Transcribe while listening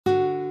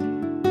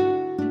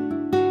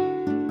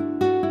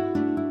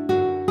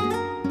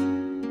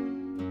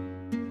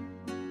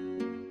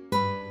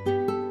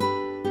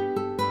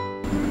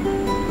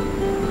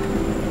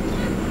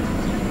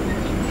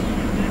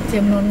He's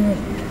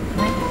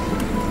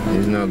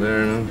not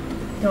there now.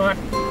 Not.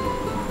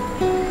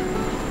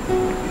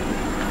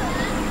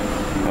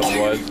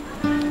 Otherwise.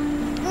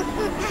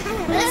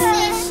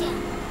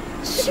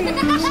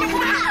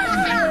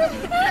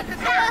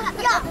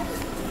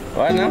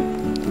 What now?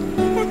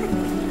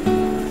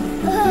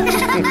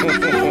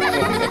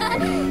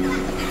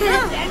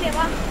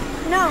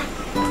 No.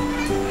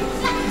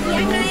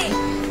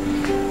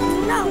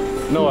 No.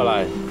 Noอะไร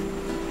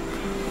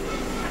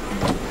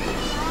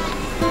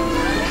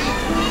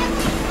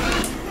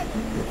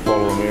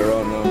Follow me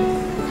around now.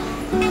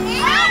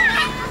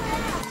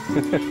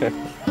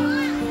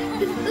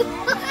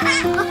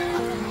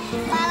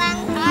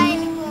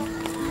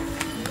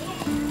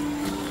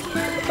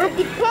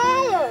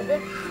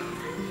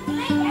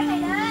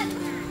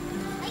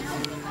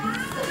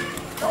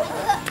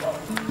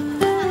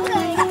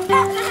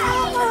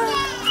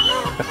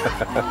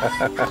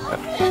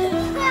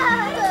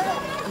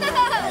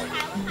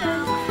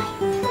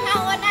 How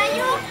old are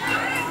you?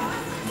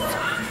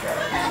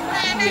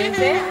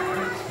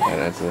 Yeah,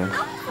 that's it.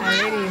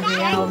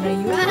 How old are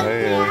you?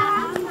 Hey,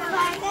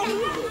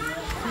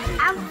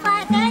 I'm 5.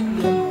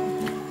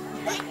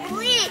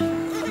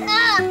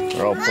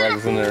 they're all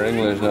practicing their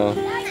English now.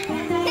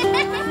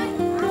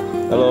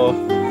 Hello.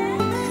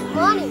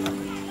 Morning.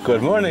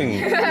 Good morning.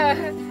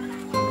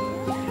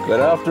 Good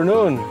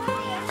afternoon.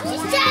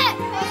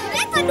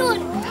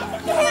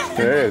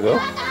 There you go.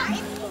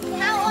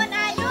 How old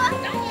are you?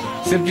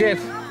 17.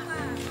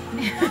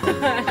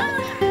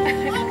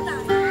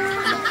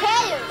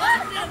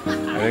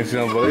 I think she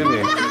don't believe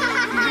me.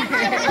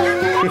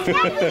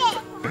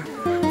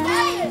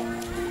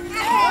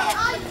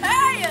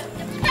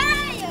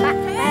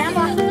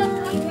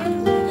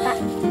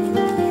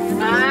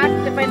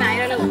 จะไปไหนแ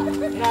ล้วลูก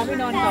รอพี่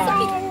นนท์ก่อน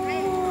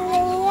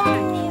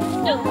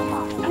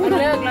มัน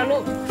เลิกแล้วลู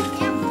ก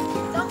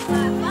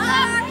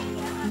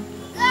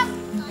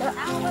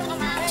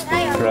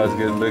Crowd's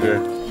getting bigger.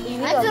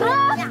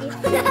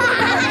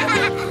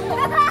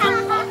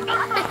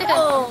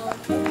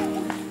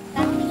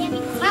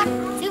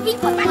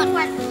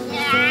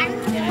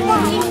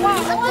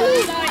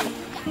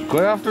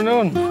 Good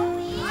afternoon.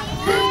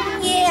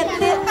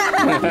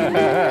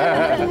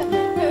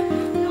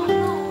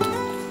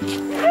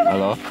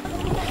 Hello.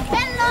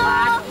 Hello,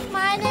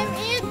 my name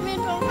is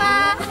Mithupa.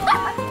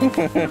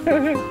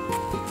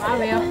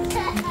 Well,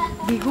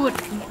 be good.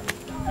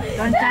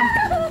 Don't jump.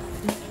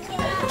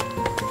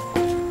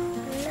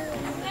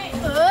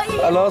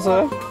 Hello,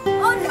 sir.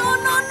 Oh no!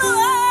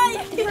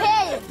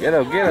 Hey. Get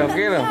him, get him,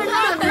 get him.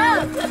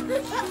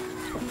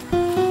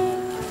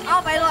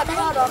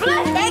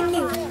 Thank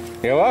you.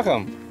 You're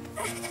welcome.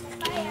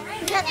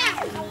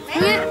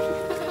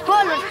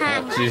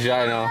 She's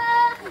shy now.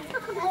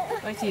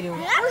 What's she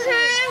doing?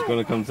 She's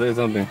gonna come say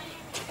something.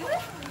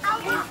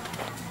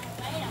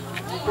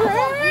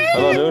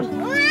 Hello, dude.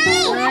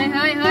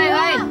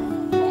 Hey.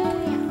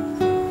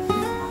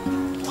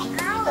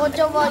 Ô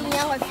cho vào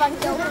nhà hỏi phân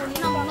cho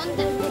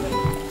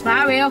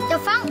Bà Bill. cho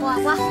phân quả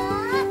quá.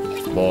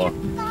 Boy.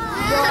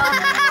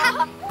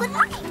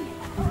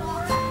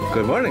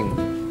 Good morning.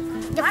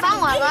 Cho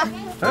phân quả quá.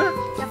 Huh?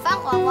 Cho phân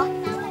quả quá.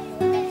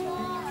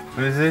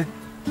 What is it?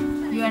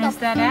 You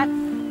understand that?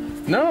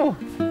 No.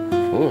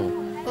 Oh,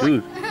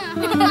 dude.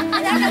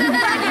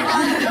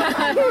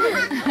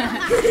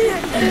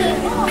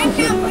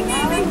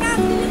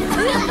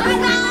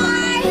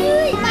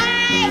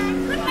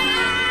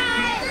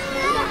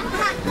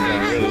 Yeah,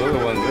 really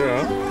little ones there,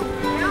 huh?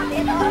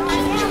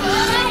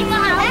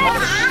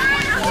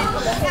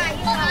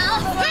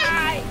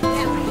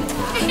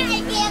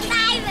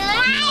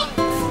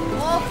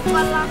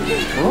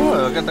 Oh,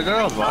 look at the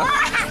girls, boss.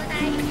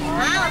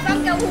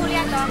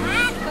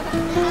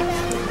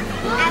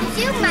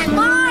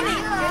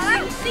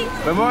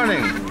 Good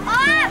morning.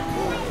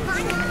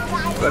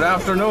 Good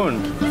afternoon.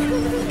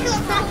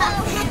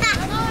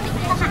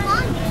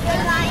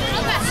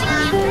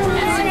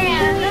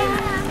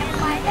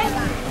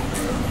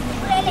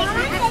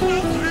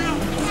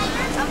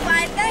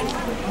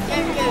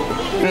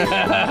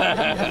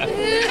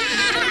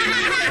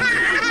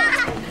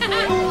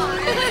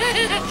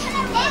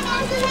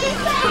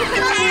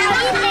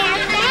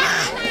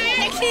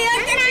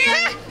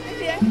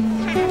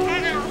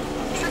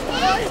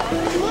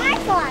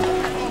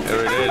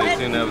 Every day they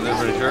seem to have a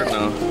different shirt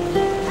now.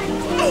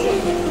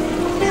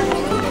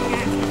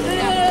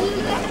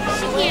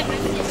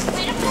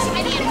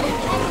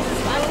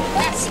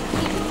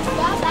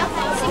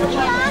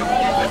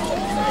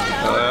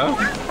 Oh yeah?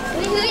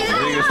 You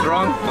think you're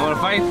strong? You want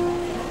to fight?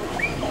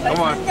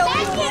 Come on.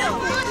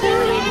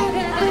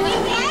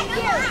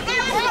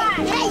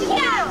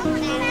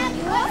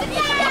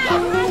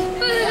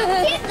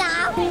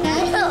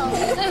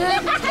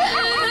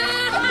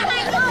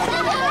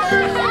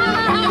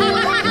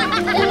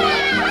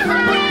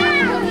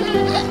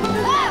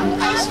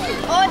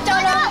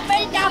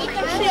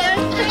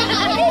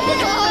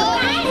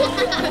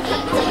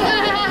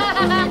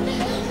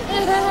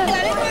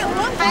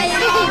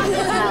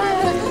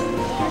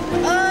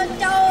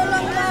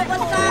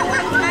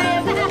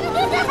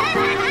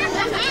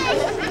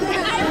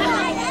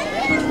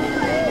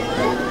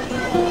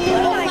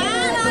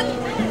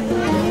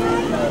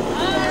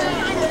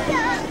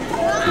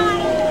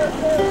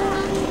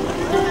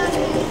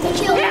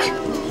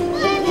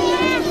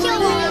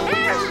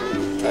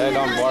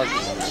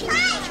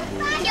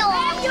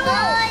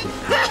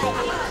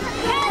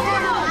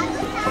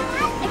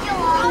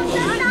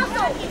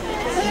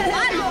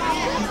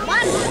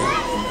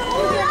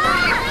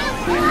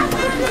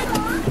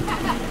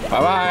 Bye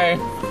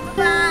bye.